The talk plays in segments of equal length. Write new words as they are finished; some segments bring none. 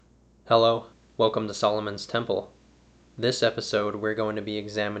Hello, welcome to Solomon's Temple. This episode we're going to be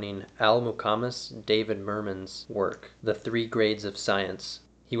examining Al-Muqawqis David Merman's work, The Three Grades of Science.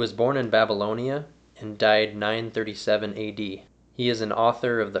 He was born in Babylonia and died 937 AD. He is an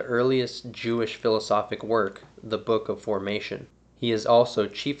author of the earliest Jewish philosophic work, the Book of Formation. He is also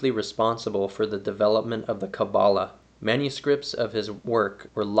chiefly responsible for the development of the Kabbalah. Manuscripts of his work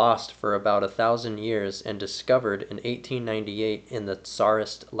were lost for about 1,000 years and discovered in 1898 in the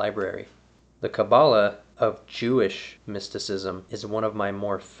Tsarist library. The Kabbalah of Jewish mysticism is one of my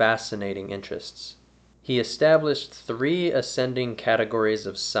more fascinating interests. He established three ascending categories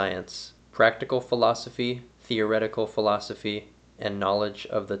of science: practical philosophy, theoretical philosophy, and knowledge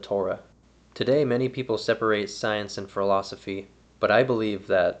of the Torah. Today, many people separate science and philosophy, but I believe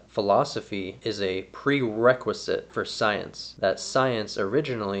that philosophy is a prerequisite for science, that science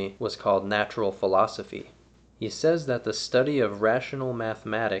originally was called natural philosophy. He says that the study of rational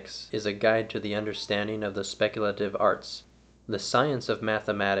mathematics is a guide to the understanding of the speculative arts. The science of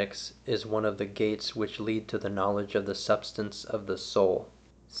mathematics is one of the gates which lead to the knowledge of the substance of the soul.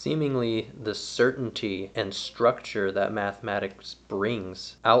 Seemingly, the certainty and structure that mathematics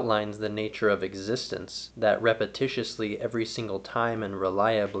brings outlines the nature of existence, that repetitiously every single time and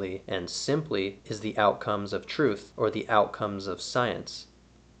reliably and simply is the outcomes of truth or the outcomes of science.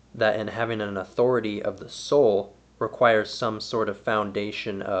 That in having an authority of the soul requires some sort of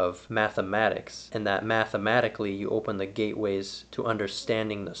foundation of mathematics, and that mathematically you open the gateways to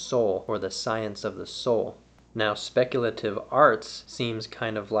understanding the soul or the science of the soul. Now, speculative arts seems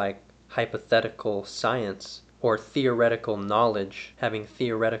kind of like hypothetical science or theoretical knowledge, having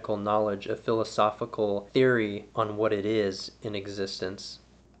theoretical knowledge, a philosophical theory on what it is in existence.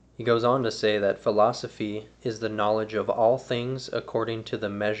 He goes on to say that philosophy is the knowledge of all things according to the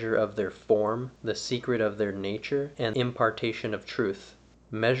measure of their form, the secret of their nature, and impartation of truth.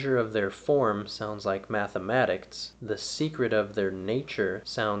 Measure of their form sounds like mathematics. The secret of their nature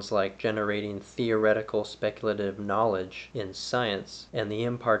sounds like generating theoretical speculative knowledge in science. And the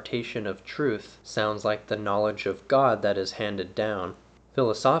impartation of truth sounds like the knowledge of God that is handed down.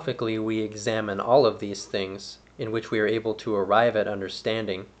 Philosophically, we examine all of these things in which we are able to arrive at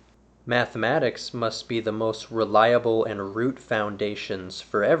understanding. Mathematics must be the most reliable and root foundations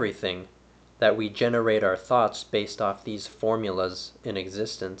for everything, that we generate our thoughts based off these formulas in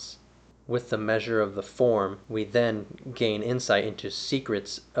existence. With the measure of the form, we then gain insight into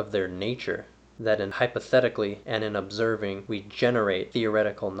secrets of their nature, that in hypothetically and in observing we generate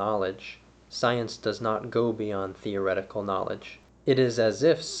theoretical knowledge. Science does not go beyond theoretical knowledge. It is as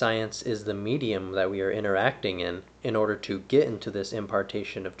if science is the medium that we are interacting in order to get into this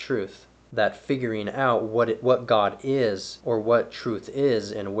impartation of truth. That figuring out what God is, or what truth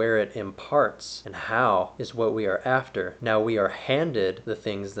is, and where it imparts, and how, is what we are after. Now we are handed the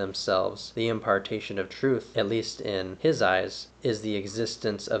things themselves. The impartation of truth, at least in his eyes, is the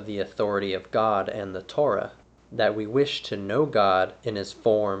existence of the authority of God and the Torah. That we wish to know God in his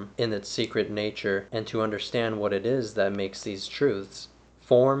form, in its secret nature, and to understand what it is that makes these truths.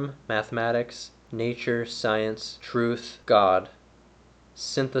 Form, mathematics; nature, science; truth, God.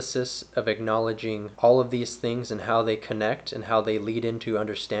 Synthesis of acknowledging all of these things and how they connect and how they lead into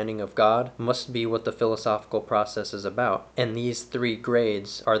understanding of God must be what the philosophical process is about. And these three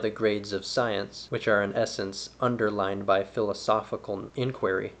grades are the grades of science, which are in essence underlined by philosophical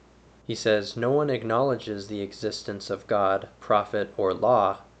inquiry. He says, no one acknowledges the existence of God, prophet, or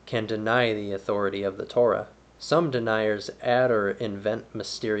law, can deny the authority of the Torah. Some deniers add or invent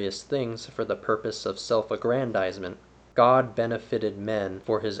mysterious things for the purpose of self-aggrandizement. God benefited men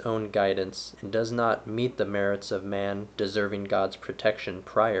for his own guidance, and does not meet the merits of man deserving God's protection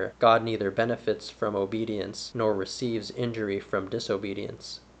prior. God neither benefits from obedience, nor receives injury from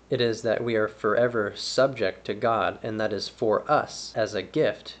disobedience. It is that we are forever subject to God, and that is for us, as a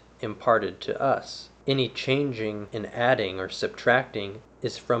gift imparted to us. Any changing in adding or subtracting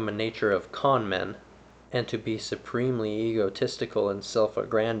is from a nature of con men, and to be supremely egotistical and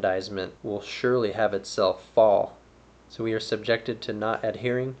self-aggrandizement will surely have itself fall. So we are subjected to not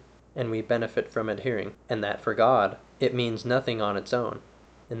adhering, and we benefit from adhering. And that for God, it means nothing on its own,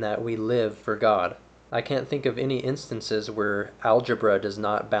 and that we live for God. I can't think of any instances where algebra does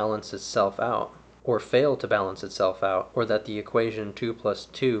not balance itself out, or fail to balance itself out, or that the equation 2 plus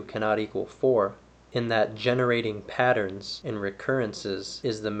 2 cannot equal 4. In that generating patterns and recurrences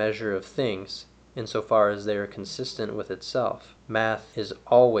is the measure of things, insofar as they are consistent with itself. Math is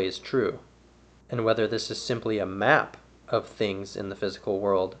always true. And whether this is simply a map of things in the physical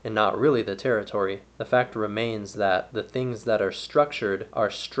world and not really the territory, the fact remains that the things that are structured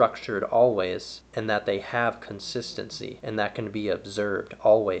always, and that they have consistency, and that can be observed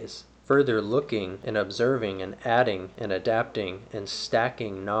always. further looking and observing and adding and adapting and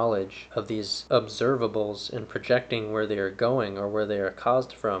stacking knowledge of these observables and projecting where they are going or where they are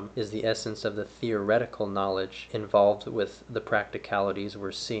caused from is the essence of the theoretical knowledge involved with the practicalities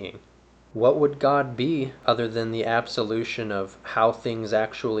we're seeing. What would God be other than the absolution of how things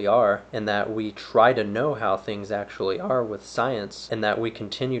actually are, and that we try to know how things actually are with science, and that we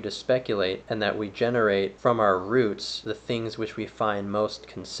continue to speculate, and that we generate from our roots the things which we find most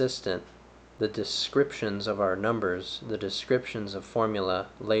consistent? The descriptions of our numbers, the descriptions of formula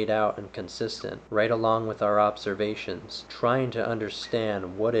laid out and consistent, right along with our observations, trying to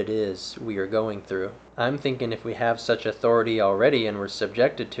understand what it is we are going through. I'm thinking if we have such authority already and we're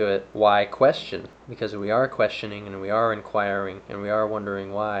subjected to it, why question? Because we are questioning and we are inquiring and we are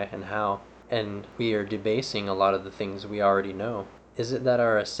wondering why and how, and we are debasing a lot of the things we already know. Is it that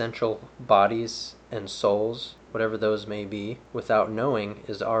our essential bodies and souls, whatever those may be, without knowing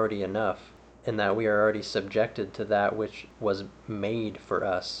is already enough? And that we are already subjected to that which was made for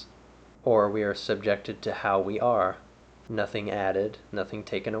us, or we are subjected to how we are, nothing added, nothing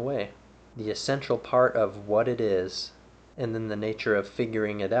taken away. The essential part of what it is, and then the nature of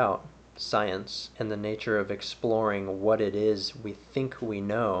figuring it out, science, and the nature of exploring what it is we think we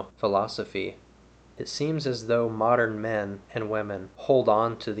know, philosophy. It seems as though modern men and women hold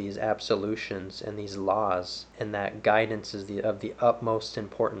on to these absolutions and these laws, and that guidance is of the utmost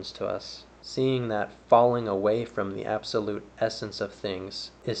importance to us. Seeing that falling away from the absolute essence of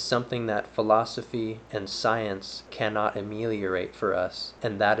things is something that philosophy and science cannot ameliorate for us,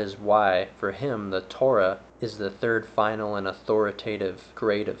 and that is why, for him, the Torah is the third final and authoritative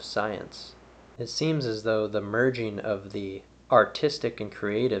grade of science. It seems as though the merging of the artistic and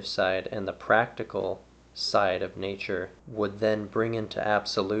creative side and the practical side of nature would then bring into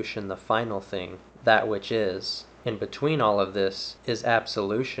absolution the final thing, that which is. And between all of this is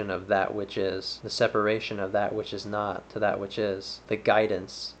absolution of that which is, the separation of that which is not to that which is, the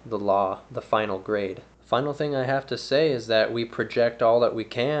guidance, the law, the final grade. Final thing I have to say is that we project all that we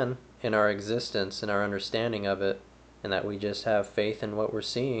can in our existence and our understanding of it, and that we just have faith in what we're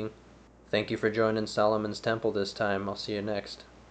seeing. Thank you for joining Solomon's Temple this time. I'll see you next.